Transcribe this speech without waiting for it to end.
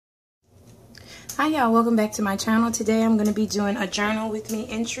Hi y'all, welcome back to my channel. Today I'm going to be doing a journal with me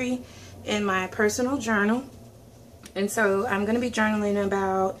entry in my personal journal. And so I'm going to be journaling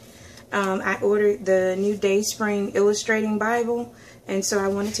about, I ordered the new Dayspring illustrating Bible. And so I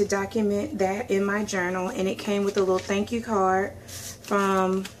wanted to document that in my journal. And it came with a little thank you card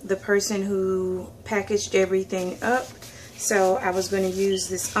from the person who packaged everything up. So I was going to use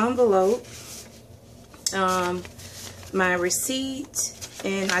this envelope, my receipt,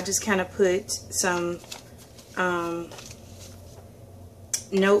 and I just kind of put some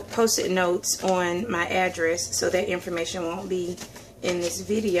post-it notes on my address so that information won't be in this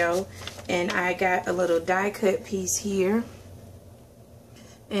video. And I got a little die cut piece here,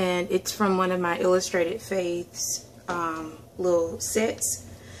 and it's from one of my Illustrated Faiths little sets.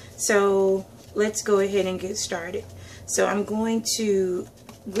 So let's go ahead and get started. So I'm going to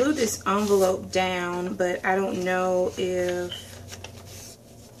glue this envelope down, but I don't know if,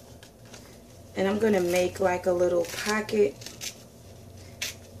 and I'm going to make like a little pocket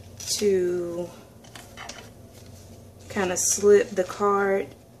to kind of slip the card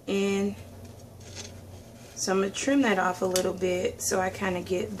in. So I'm going to trim that off a little bit so I kind of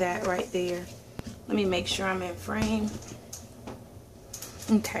get that right there. Let me make sure I'm in frame.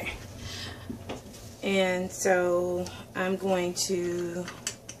 Okay. And so I'm going to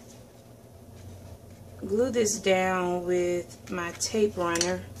glue this down with my tape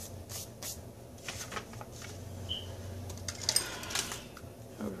runner.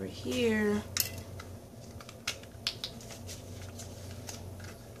 Over here.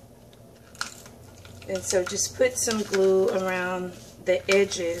 And so just put some glue around the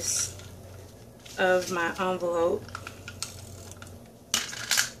edges of my envelope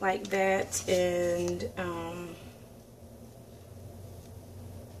like that, and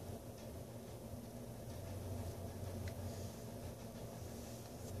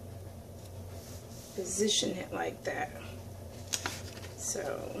position it like that.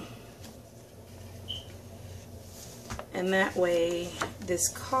 So, and that way this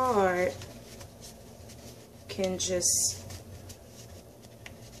card can just,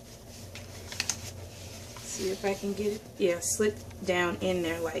 see if I can get it, yeah, slip down in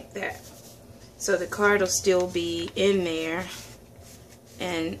there like that. So the card will still be in there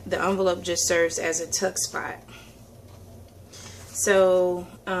and the envelope just serves as a tuck spot. So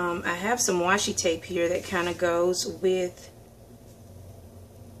I have some washi tape here that kind of goes with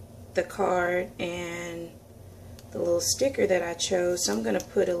the card and the little sticker that I chose. So I'm going to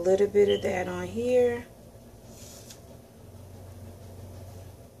put a little bit of that on here.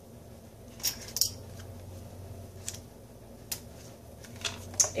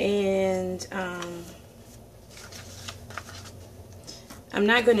 And I'm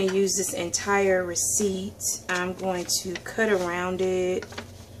not going to use this entire receipt. I'm going to cut around it.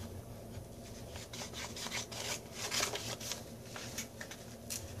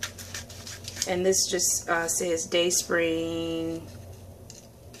 And this just says Dayspring,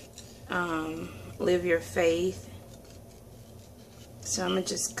 live your faith. So I'm going to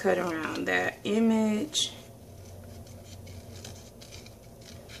just cut around that image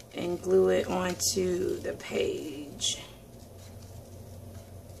and glue it onto the page.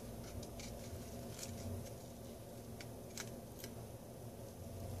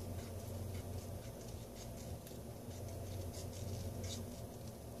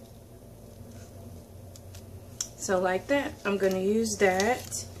 So like that, I'm going to use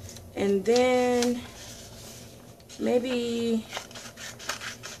that, and then maybe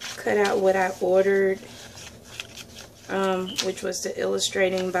cut out what I ordered, which was the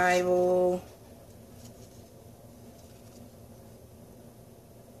Illustrating Bible.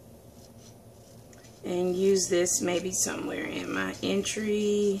 And use this maybe somewhere in my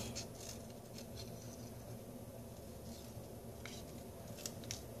entry.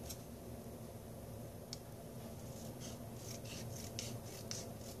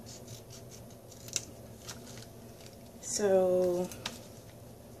 So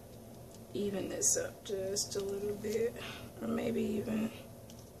even this up just a little bit, or maybe even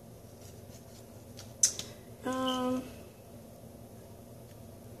I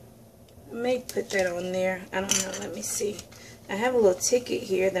may put that on there. I don't know, let me see. I have a little ticket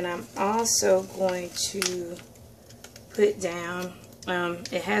here that I'm also going to put down.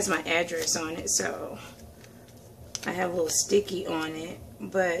 It has my address on it, so I have a little sticky on it,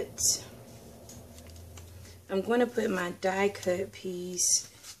 but I'm going to put my die cut piece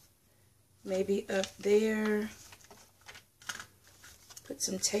maybe up there, put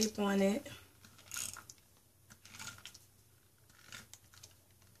some tape on it.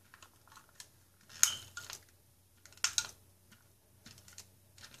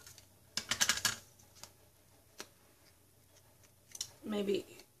 maybe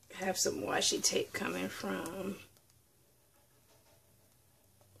have some washi tape coming from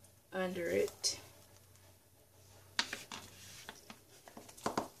under it.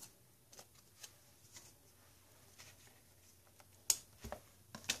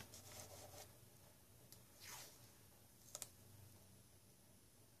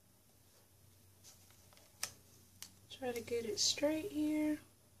 Try to get it straight here.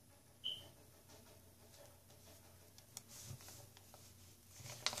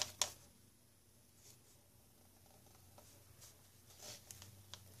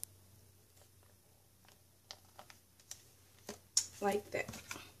 Like that.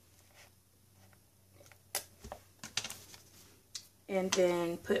 And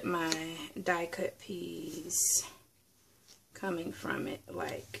then put my die cut piece coming from it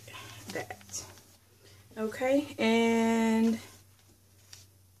like that. Okay, and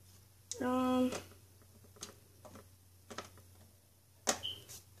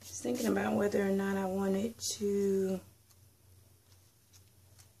just thinking about whether or not I wanted to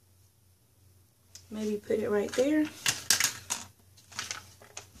maybe put it right there.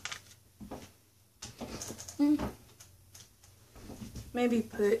 Maybe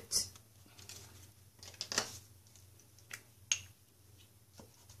put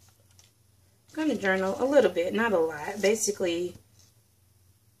I'm going to journal a little bit, not a lot. Basically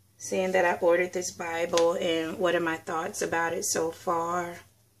saying that I ordered this Bible and what are my thoughts about it so far.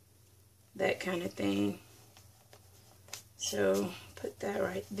 That kind of thing. So put that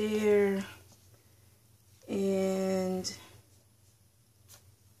right there. And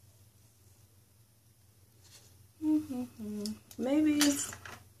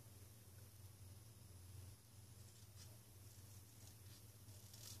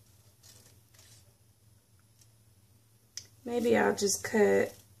maybe I'll just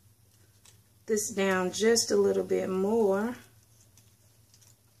cut this down just a little bit more.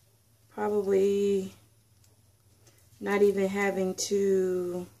 Probably not even having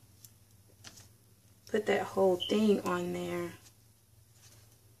to put that whole thing on there.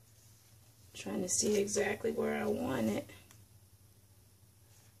 Trying to see exactly where I want it.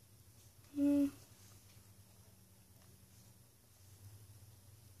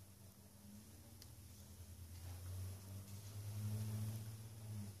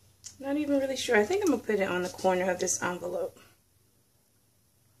 Not even really sure. I think I'm gonna put it on the corner of this envelope.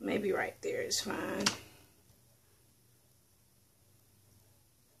 Maybe right there is fine.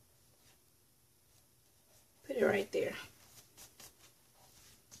 Put it right there.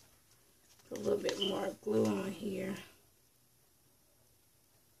 Put a little bit more glue on here.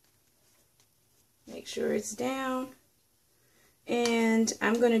 Make sure it's down. And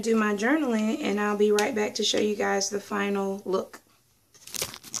I'm going to do my journaling and I'll be right back to show you guys the final look.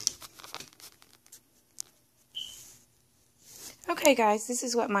 Okay guys, this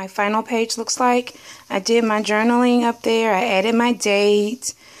is what my final page looks like. I did my journaling up there. I added my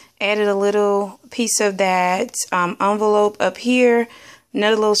date, added a little piece of that envelope up here,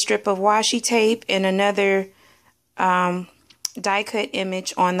 another little strip of washi tape, and another die cut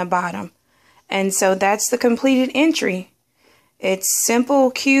image on the bottom. And so that's the completed entry. It's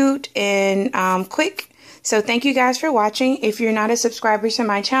simple, cute, and quick. So thank you guys for watching. If you're not a subscriber to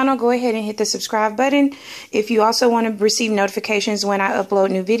my channel, go ahead and hit the subscribe button. If you also want to receive notifications when I upload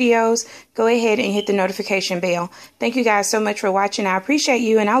new videos, go ahead and hit the notification bell. Thank you guys so much for watching. I appreciate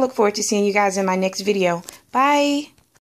you, and I look forward to seeing you guys in my next video. Bye.